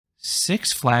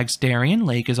Six Flags Darien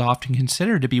Lake is often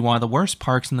considered to be one of the worst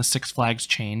parks in the Six Flags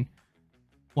chain.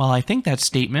 While I think that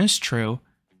statement is true,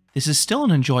 this is still an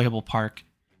enjoyable park,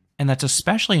 and that's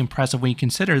especially impressive when you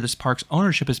consider this park's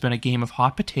ownership has been a game of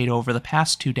hot potato over the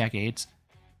past 2 decades.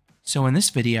 So in this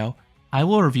video, I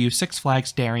will review Six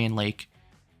Flags Darien Lake.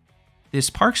 This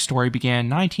park's story began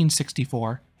in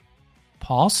 1964.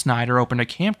 Paul Snyder opened a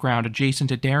campground adjacent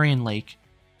to Darien Lake.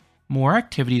 More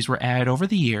activities were added over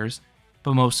the years,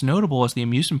 but most notable was the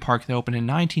amusement park that opened in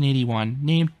 1981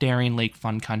 named Darien Lake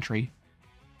Fun Country.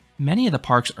 Many of the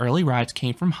park's early rides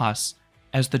came from Huss,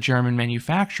 as the German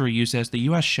manufacturer used it as the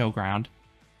US showground.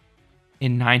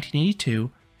 In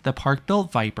 1982, the park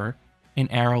built Viper, an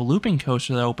aero looping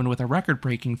coaster that opened with a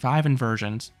record-breaking 5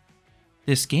 inversions.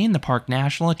 This gained the park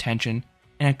national attention,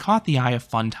 and it caught the eye of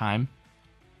Fun Time.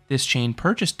 This chain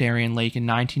purchased Darien Lake in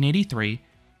 1983,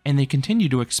 and they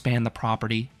continued to expand the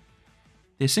property.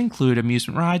 This included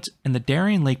amusement rides and the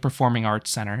Darien Lake Performing Arts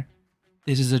Center.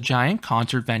 This is a giant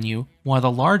concert venue, one of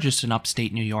the largest in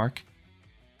upstate New York.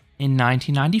 In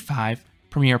 1995,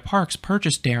 Premier Parks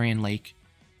purchased Darien Lake.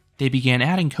 They began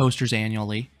adding coasters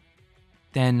annually.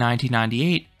 Then in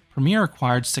 1998, Premier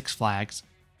acquired Six Flags.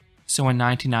 So in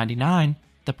 1999,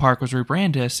 the park was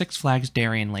rebranded as Six Flags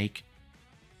Darien Lake.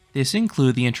 This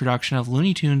included the introduction of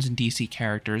Looney Tunes and DC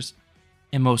characters,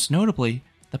 and most notably,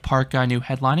 the park got a new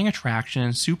headlining attraction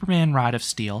in Superman Ride of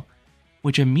Steel,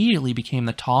 which immediately became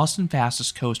the tallest and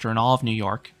fastest coaster in all of New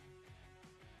York.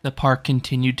 The park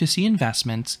continued to see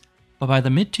investments, but by the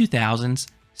mid-2000s,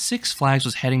 Six Flags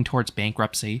was heading towards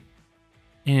bankruptcy.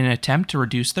 In an attempt to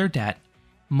reduce their debt,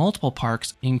 multiple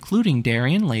parks, including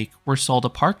Darien Lake, were sold to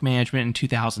park management in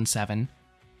 2007.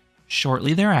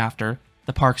 Shortly thereafter,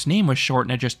 the park's name was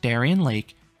shortened to just Darien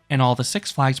Lake, and all the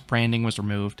Six Flags branding was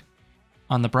removed.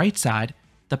 On the bright side,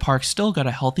 the park still got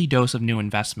a healthy dose of new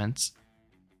investments.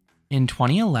 In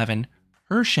 2011,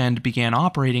 Herschend began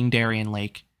operating Darien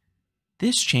Lake.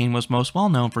 This chain was most well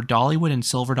known for Dollywood and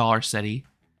Silver Dollar City.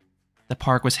 The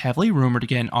park was heavily rumored to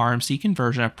get an RMC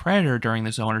conversion of Predator during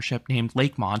this ownership named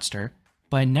Lake Monster,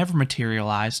 but it never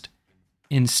materialized.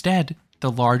 Instead, the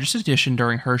largest addition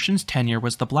during Herschend's tenure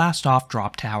was the Blast-Off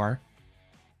Drop Tower.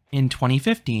 In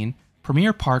 2015,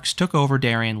 Premier Parks took over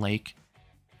Darien Lake.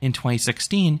 In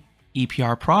 2016,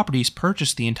 EPR Properties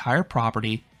purchased the entire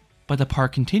property, but the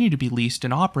park continued to be leased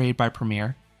and operated by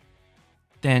Premier.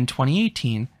 Then in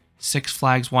 2018, Six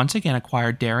Flags once again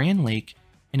acquired Darien Lake,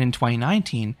 and in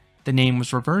 2019, the name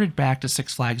was reverted back to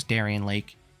Six Flags Darien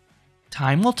Lake.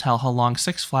 Time will tell how long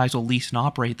Six Flags will lease and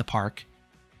operate the park.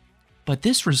 But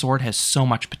this resort has so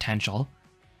much potential.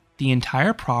 The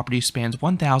entire property spans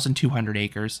 1,200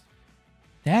 acres.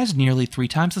 That is nearly 3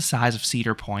 times the size of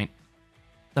Cedar Point.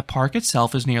 The park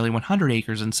itself is nearly 100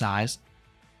 acres in size.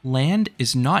 Land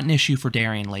is not an issue for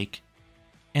Darien Lake,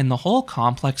 and the whole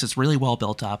complex is really well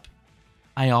built up.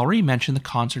 I already mentioned the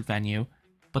concert venue,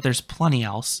 but there's plenty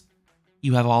else.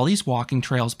 You have all these walking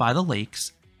trails by the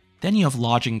lakes, then you have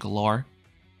lodging galore.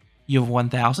 You have a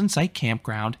 1,000-site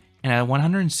campground and a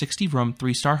 160-room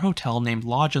 3-star hotel named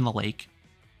Lodge on the Lake.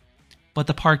 But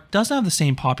the park doesn't have the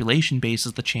same population base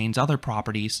as the chain's other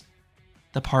properties.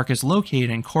 The park is located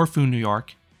in Corfu, New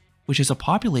York, which has a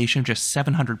population of just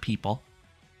 700 people.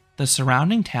 The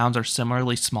surrounding towns are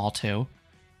similarly small too.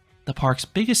 The park's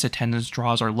biggest attendance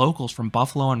draws are locals from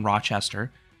Buffalo and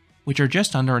Rochester, which are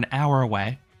just under an hour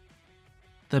away.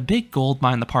 The big gold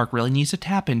mine the park really needs to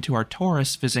tap into are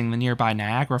tourists visiting the nearby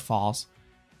Niagara Falls.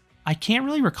 I can't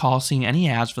really recall seeing any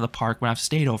ads for the park when I've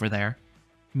stayed over there.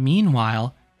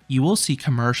 Meanwhile, you will see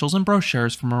commercials and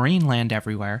brochures for marine land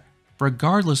everywhere,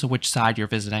 regardless of which side you're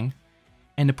visiting.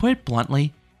 And to put it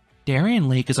bluntly, Darien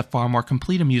Lake is a far more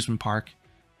complete amusement park.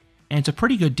 And it's a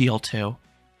pretty good deal too.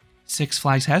 Six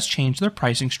Flags has changed their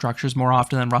pricing structures more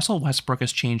often than Russell Westbrook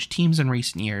has changed teams in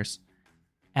recent years.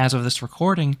 As of this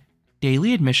recording,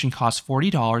 daily admission costs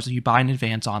 $40 if you buy in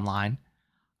advance online.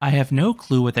 I have no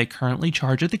clue what they currently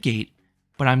charge at the gate,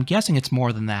 but I'm guessing it's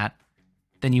more than that.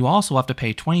 Then you also have to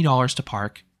pay $20 to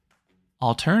park.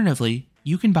 Alternatively,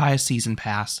 you can buy a season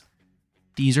pass.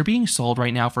 These are being sold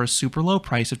right now for a super low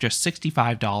price of just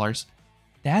 $65.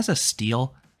 That's a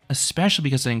steal, especially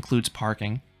because it includes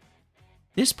parking.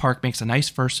 This park makes a nice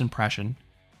first impression.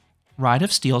 Ride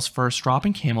of Steel's first drop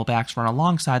and camelbacks run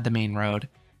alongside the main road.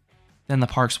 Then the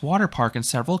park's water park and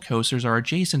several coasters are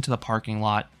adjacent to the parking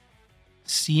lot.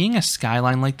 Seeing a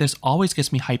skyline like this always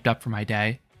gets me hyped up for my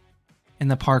day. And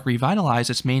the park revitalized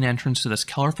its main entrance to this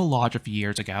colorful lodge a few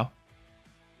years ago.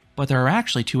 But there are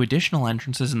actually 2 additional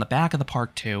entrances in the back of the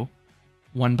park too,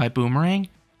 one by Boomerang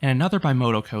and another by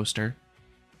Moto Coaster.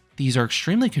 These are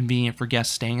extremely convenient for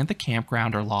guests staying at the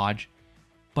campground or lodge.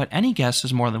 but any guest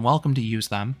is more than welcome to use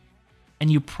them.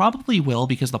 And you probably will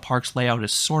because the park's layout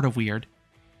is sort of weird.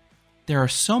 There are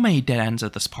so many dead ends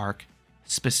at this park,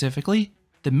 specifically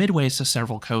the midways to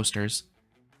several coasters.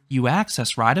 You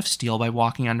access Ride of Steel by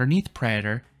walking underneath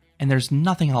Predator, and there's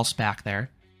nothing else back there.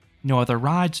 No other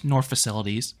rides nor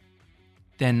facilities.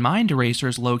 Then Mind Eraser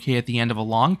is located at the end of a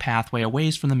long pathway a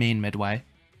ways from the main midway.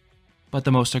 But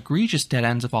the most egregious dead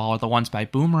ends of all are the ones by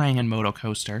Boomerang and Moto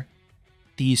Coaster.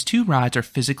 These two rides are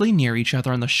physically near each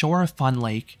other on the shore of Fun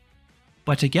Lake,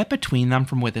 but to get between them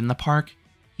from within the park,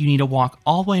 you need to walk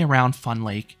all the way around Fun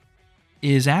Lake.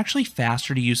 It is actually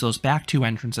faster to use those back two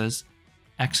entrances,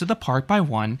 exit the park by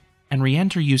one, and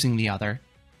re-enter using the other.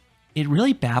 It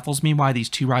really baffles me why these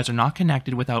two rides are not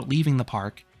connected without leaving the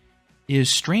park. It is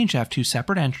strange to have two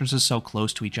separate entrances so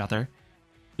close to each other.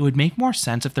 It would make more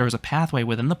sense if there was a pathway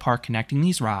within the park connecting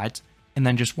these rides, and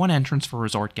then just one entrance for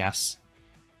resort guests.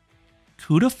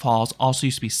 Cuda Falls also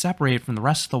used to be separated from the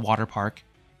rest of the water park.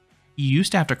 You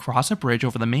used to have to cross a bridge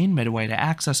over the main midway to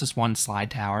access this one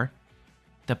slide tower.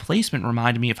 The placement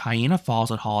reminded me of Hyena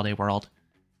Falls at Holiday World.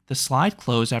 The slide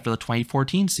closed after the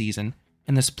 2014 season,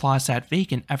 and this plot sat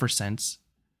vacant ever since.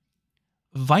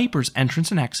 Viper's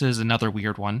entrance and exit is another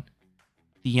weird one.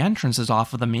 The entrance is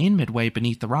off of the main midway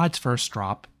beneath the ride's first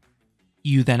drop.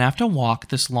 You then have to walk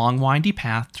this long windy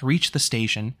path to reach the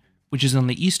station, which is on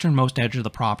the easternmost edge of the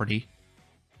property.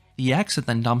 The exit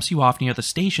then dumps you off near the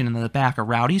station in the back of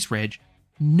Rowdy's Ridge,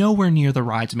 nowhere near the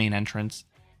ride's main entrance.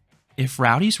 If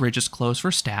Rowdy's Ridge is closed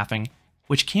for staffing,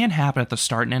 which can happen at the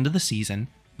start and end of the season,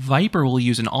 Viper will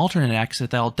use an alternate exit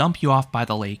that will dump you off by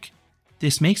the lake.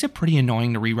 This makes it pretty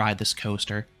annoying to re-ride this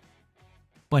coaster.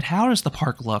 But how does the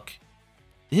park look?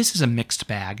 This is a mixed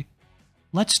bag.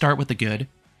 Let's start with the good.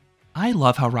 I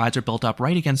love how rides are built up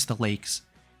right against the lakes.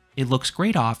 It looks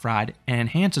great off-ride and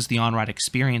enhances the on-ride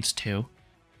experience too.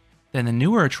 Then the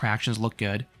newer attractions look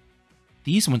good.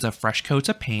 These ones have fresh coats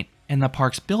of paint, and the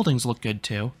park's buildings look good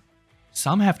too.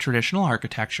 Some have traditional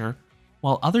architecture,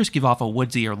 while others give off a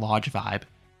woodsy or lodge vibe.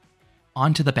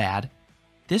 On to the bad.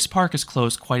 This park has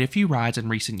closed quite a few rides in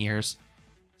recent years.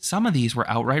 Some of these were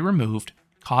outright removed,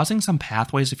 causing some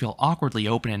pathways to feel awkwardly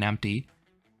open and empty.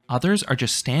 Others are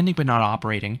just standing but not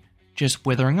operating, just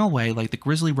withering away like the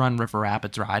Grizzly Run River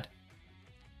Rapids ride.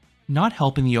 Not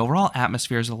helping the overall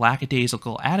atmosphere is the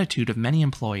lackadaisical attitude of many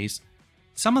employees.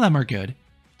 Some of them are good.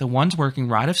 The ones working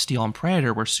Ride of Steel and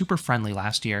Predator were super friendly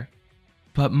last year.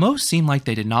 But most seem like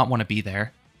they did not want to be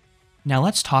there. Now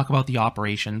let's talk about the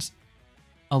operations.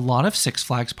 A lot of Six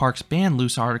Flags parks ban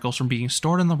loose articles from being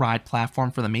stored on the ride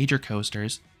platform for the major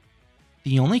coasters.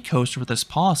 The only coaster with this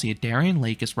policy at Darien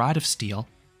Lake is Ride of Steel.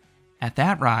 At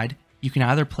that ride, you can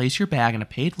either place your bag in a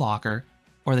paid locker,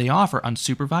 or they offer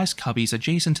unsupervised cubbies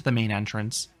adjacent to the main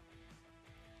entrance.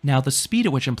 Now, the speed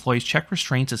at which employees check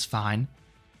restraints is fine.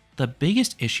 The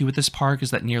biggest issue with this park is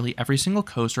that nearly every single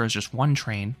coaster has just one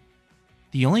train.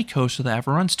 The only coaster that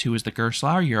ever runs two is the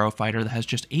Gerstlauer Eurofighter that has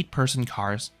just 8-person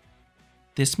cars.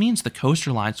 This means the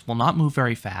coaster lines will not move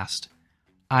very fast.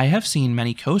 I have seen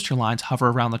many coaster lines hover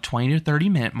around the 20 to 30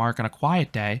 minute mark on a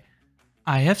quiet day.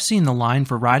 I have seen the line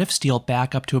for Ride of Steel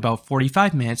back up to about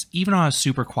 45 minutes even on a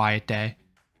super quiet day.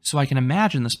 So I can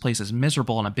imagine this place is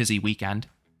miserable on a busy weekend.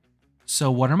 So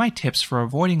what are my tips for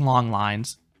avoiding long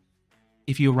lines?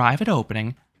 If you arrive at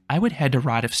opening, I would head to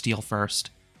Ride of Steel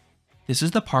first. This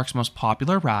is the park's most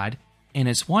popular ride, and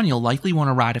it's one you'll likely want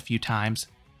to ride a few times.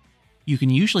 You can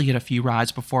usually get a few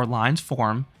rides before lines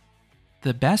form.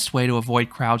 The best way to avoid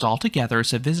crowds altogether is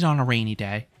to visit on a rainy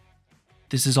day.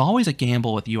 This is always a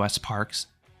gamble with US parks.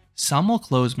 Some will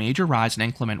close major rides in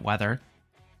inclement weather.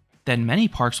 Then many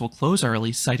parks will close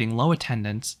early, citing low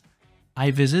attendance.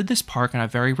 I visited this park on a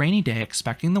very rainy day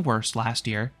expecting the worst last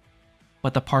year,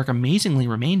 but the park amazingly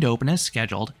remained open as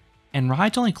scheduled, and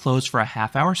rides only closed for a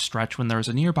half-hour stretch when there was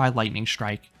a nearby lightning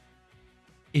strike.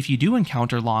 If you do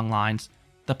encounter long lines,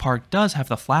 the park does have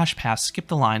the Flash Pass skip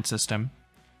the line system.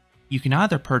 You can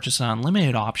either purchase an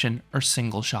unlimited option or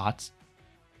single shots.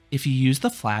 If you use the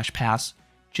Flash Pass,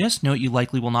 just note you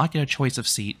likely will not get a choice of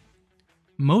seat.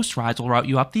 Most rides will route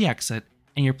you up the exit,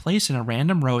 and you're placed in a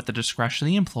random row at the discretion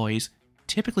of the employees,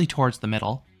 typically towards the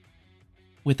middle.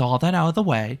 With all that out of the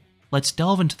way, let's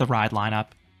delve into the ride lineup.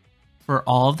 For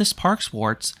all of this park's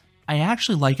warts, I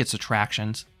actually like its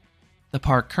attractions. The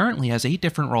park currently has 8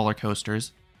 different roller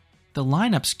coasters. The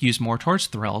lineup skews more towards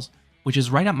thrills, which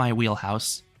is right up my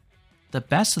wheelhouse. The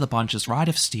best of the bunch is Ride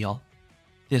of Steel.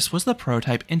 This was the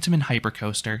prototype Intamin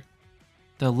hypercoaster.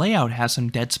 The layout has some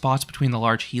dead spots between the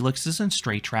large helixes and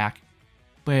straight track,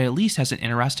 but it at least has an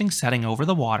interesting setting over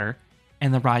the water,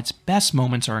 and the ride's best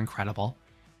moments are incredible.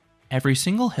 Every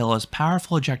single hill has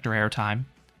powerful ejector airtime.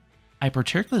 I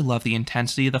particularly love the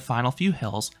intensity of the final few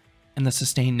hills and the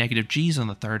sustained negative Gs on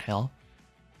the third hill.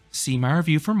 See my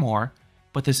review for more,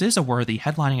 but this is a worthy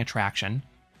headlining attraction.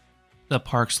 The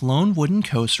park's lone wooden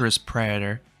coaster is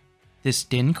Predator. This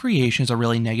din creation has a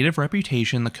really negative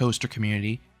reputation in the coaster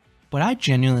community, but I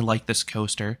genuinely like this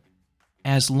coaster,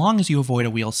 as long as you avoid a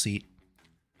wheel seat.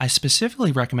 I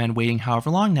specifically recommend waiting however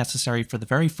long necessary for the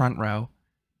very front row.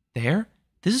 This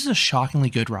is a shockingly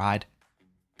good ride.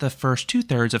 The first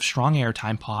 2/3 of strong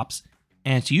airtime pops,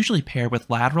 and it's usually paired with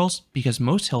laterals because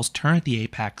most hills turn at the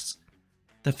apex.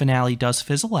 The finale does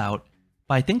fizzle out,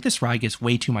 but I think this ride gets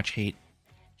way too much hate.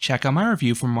 Check out my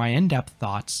review for my in-depth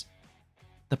thoughts.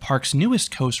 The park's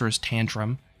newest coaster is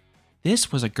Tantrum.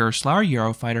 This was a Gerstlauer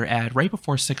Eurofighter added right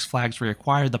before Six Flags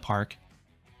reacquired the park.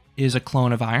 It is a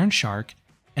clone of Iron Shark,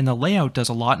 and the layout does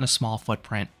a lot in a small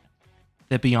footprint.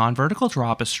 The beyond vertical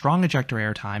drop is strong ejector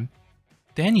airtime.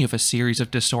 Then you have a series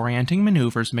of disorienting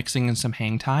maneuvers mixing in some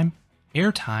hang time,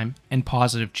 airtime, and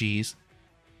positive Gs.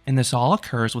 And this all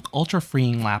occurs with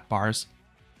ultra-freeing lap bars.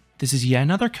 This is yet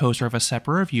another coaster I have a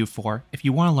separate review for if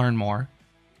you want to learn more.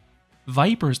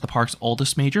 Viper is the park's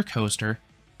oldest major coaster,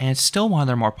 and it's still one of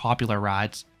their more popular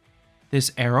rides.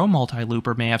 This Aero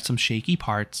multi-looper may have some shaky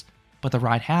parts, but the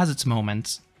ride has its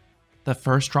moments. The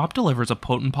first drop delivers a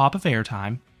potent pop of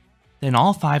airtime, then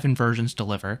all 5 inversions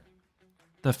deliver.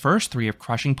 The first 3 have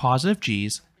crushing positive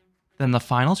Gs, then the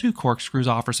final 2 corkscrews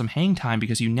offer some hang time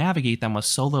because you navigate them with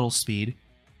so little speed.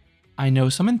 I know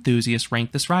some enthusiasts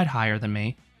rank this ride higher than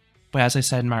me, but as I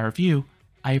said in my review,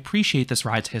 I appreciate this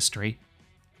ride's history.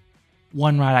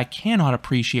 One ride I cannot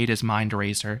appreciate is Mind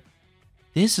Eraser.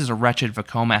 This is a wretched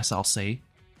Vekoma SLC.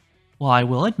 While I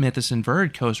will admit this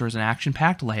inverted coaster is an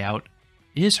action-packed layout,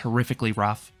 it is horrifically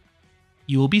rough.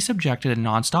 You will be subjected to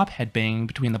non-stop headbanging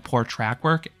between the poor track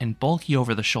work and bulky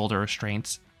over-the-shoulder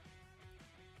restraints.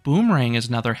 Boomerang is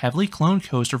another heavily cloned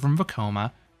coaster from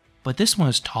Vekoma, but this one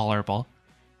is tolerable.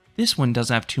 This one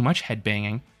doesn't have too much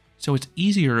headbanging, so it's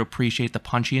easier to appreciate the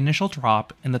punchy initial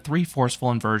drop and the 3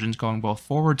 forceful inversions going both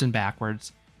forwards and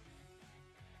backwards.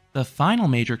 The final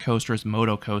major coaster is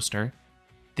Moto Coaster.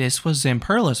 This was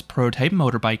Zamperla's prototype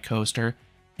motorbike coaster,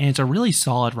 and it's a really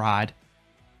solid ride.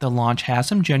 The launch has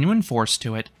some genuine force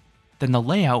to it, then the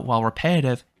layout, while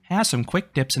repetitive, has some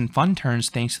quick dips and fun turns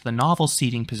thanks to the novel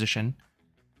seating position.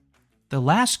 The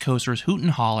last coaster is Hoot and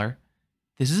Holler.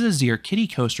 This is a Zier kiddie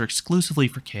coaster exclusively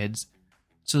for kids,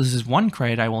 so this is one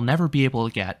credit I will never be able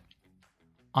to get.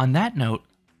 On that note,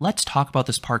 let's talk about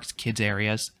this park's kids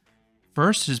areas.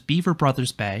 First is Beaver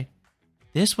Brothers Bay.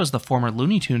 This was the former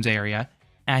Looney Tunes area,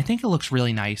 and I think it looks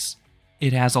really nice.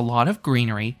 It has a lot of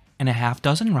greenery and a half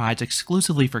dozen rides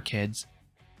exclusively for kids.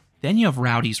 Then you have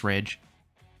Rowdy's Ridge.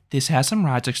 This has some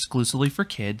rides exclusively for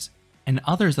kids, and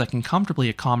others that can comfortably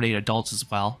accommodate adults as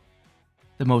well.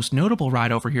 The most notable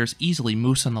ride over here is easily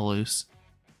Moose on the Loose.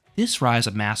 This ride is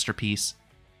a masterpiece.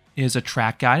 It is a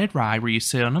track-guided ride where you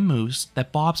sit on a moose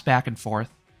that bobs back and forth,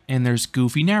 and there's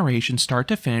goofy narration start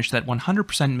to finish that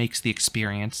 100% makes the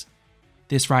experience.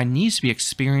 This ride needs to be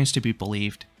experienced to be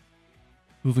believed.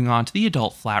 Moving on to the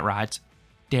adult flat rides,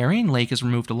 Darien Lake has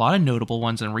removed a lot of notable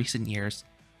ones in recent years.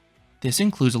 This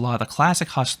includes a lot of the classic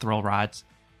Husk thrill rides.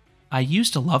 I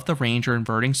used to love the Ranger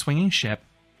inverting swinging ship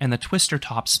and the Twister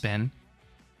top spin.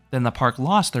 Then the park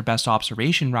lost their best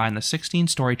observation ride in the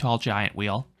 16-story tall giant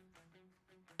wheel.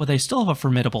 But they still have a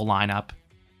formidable lineup.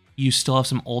 You still have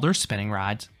some older spinning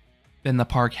rides. Then the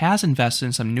park has invested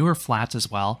in some newer flats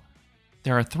as well.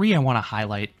 There are 3 I want to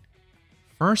highlight.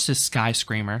 First is Sky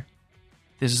Screamer.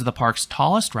 This is the park's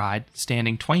tallest ride,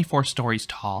 standing 24 stories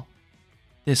tall.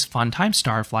 This Funtime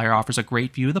Starflyer offers a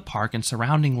great view of the park and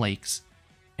surrounding lakes,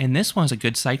 and this one is a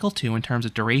good cycle too in terms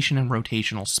of duration and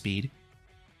rotational speed.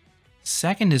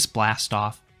 Second is Blast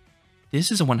Off.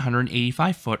 This is a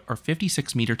 185-foot or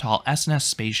 56-meter tall S&S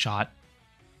space shot.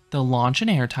 The launch and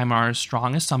airtime are as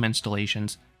strong as some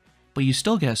installations, but you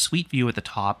still get a sweet view at the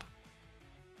top.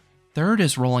 Third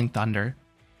is Rolling Thunder.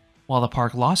 While the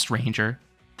park lost Ranger,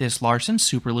 this Larson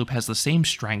Superloop has the same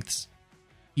strengths.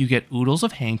 You get oodles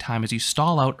of hang time as you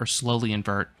stall out or slowly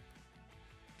invert.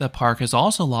 The park has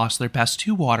also lost their best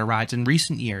 2 water rides in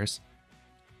recent years.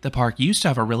 The park used to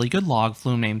have a really good log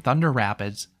flume named Thunder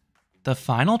Rapids. The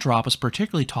final drop was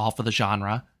particularly tall for the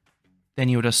genre. Then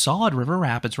you had a solid River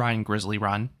Rapids ride in Grizzly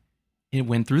Run. It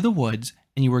went through the woods,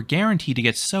 and you were guaranteed to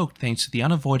get soaked thanks to the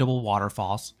unavoidable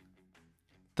waterfalls.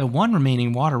 The one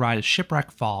remaining water ride is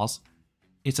Shipwreck Falls.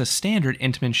 It's a standard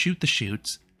Intamin shoot the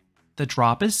chutes. The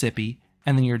drop is zippy,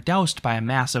 and then you're doused by a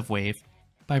massive wave,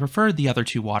 but I preferred the other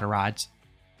 2 water rides.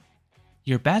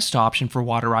 Your best option for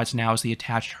water rides now is the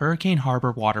attached Hurricane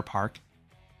Harbor Water Park.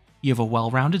 You have a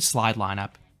well-rounded slide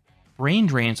lineup. Rain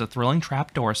Drain's a thrilling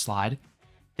trapdoor slide,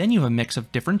 then you have a mix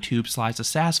of different tube slides to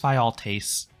satisfy all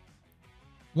tastes.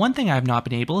 One thing I have not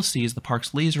been able to see is the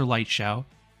park's laser light show.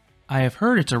 I have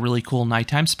heard it's a really cool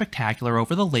nighttime spectacular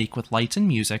over the lake with lights and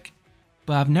music,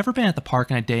 but I've never been at the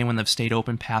park on a day when they've stayed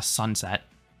open past sunset.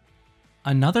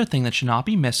 Another thing that should not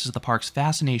be missed is the park's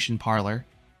fascination parlor.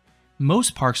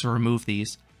 Most parks have removed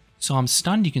these, so I'm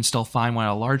stunned you can still find one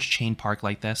at a large chain park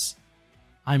like this.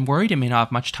 I'm worried it may not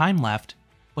have much time left,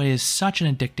 but it is such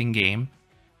an addicting game.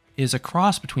 It is a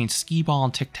cross between skee-ball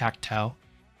and tic-tac-toe,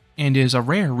 and it is a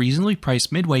rare, reasonably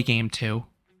priced midway game too.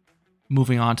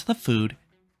 Moving on to the food,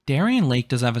 Darien Lake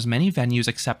doesn't have as many venues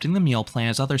accepting the meal plan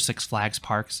as other Six Flags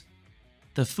parks.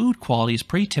 The food quality is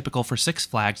pretty typical for Six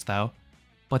Flags though,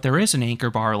 but there is an anchor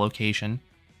bar location.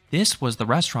 This was the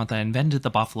restaurant that invented the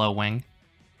buffalo wing.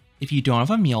 If you don't have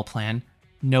a meal plan,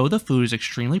 know the food is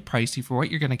extremely pricey for what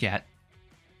you're going to get.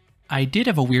 I did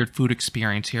have a weird food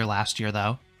experience here last year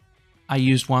though. I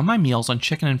used one of my meals on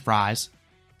chicken and fries.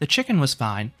 The chicken was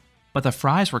fine, but the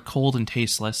fries were cold and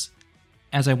tasteless.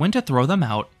 As I went to throw them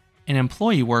out, an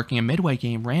employee working a midway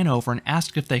game ran over and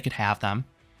asked if they could have them.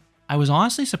 I was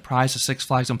honestly surprised a Six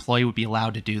Flags employee would be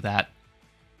allowed to do that.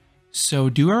 So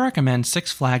do I recommend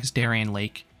Six Flags Darien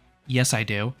Lake? Yes, I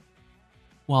do.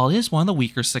 While it is one of the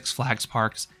weaker Six Flags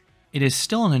parks, it is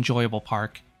still an enjoyable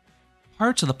park.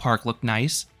 Parts of the park look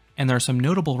nice, and there are some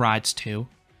notable rides too.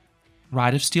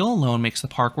 Ride of Steel alone makes the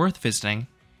park worth visiting,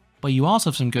 but you also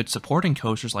have some good supporting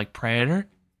coasters like Predator,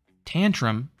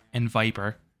 Tantrum, and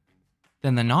Viper.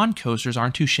 Then the non-coasters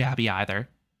aren't too shabby either,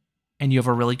 and you have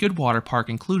a really good water park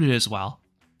included as well.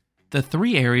 The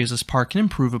three areas this park can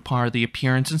improve upon are the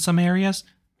appearance in some areas,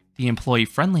 the employee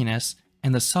friendliness,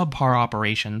 and the subpar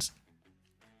operations.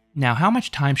 Now, how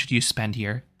much time should you spend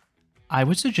here? I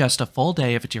would suggest a full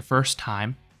day if it's your first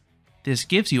time. This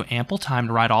gives you ample time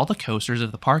to ride all the coasters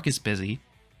if the park is busy,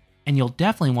 and you'll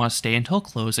definitely want to stay until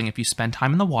closing if you spend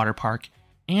time in the water park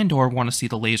and/or want to see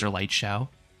the laser light show.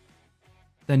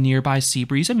 The nearby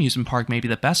Seabreeze amusement park may be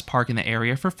the best park in the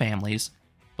area for families,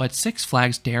 but Six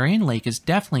Flags Darien Lake is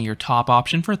definitely your top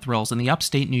option for thrills in the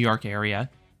upstate New York area.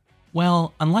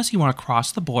 Well, unless you want to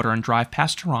cross the border and drive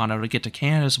past Toronto to get to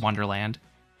Canada's Wonderland.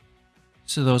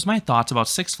 So those are my thoughts about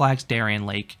Six Flags Darien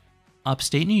Lake,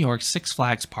 upstate New York's Six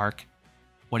Flags Park.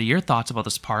 What are your thoughts about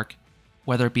this park,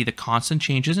 whether it be the constant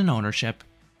changes in ownership,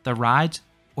 the rides,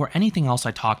 or anything else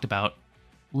I talked about?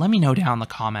 Let me know down in the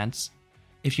comments.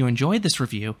 If you enjoyed this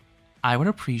review, I would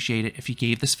appreciate it if you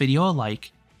gave this video a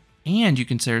like, and you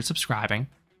considered subscribing,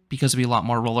 because there'll be a lot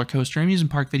more roller coaster and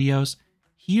amusement park videos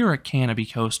here at Canopy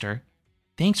Coaster.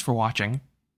 Thanks for watching.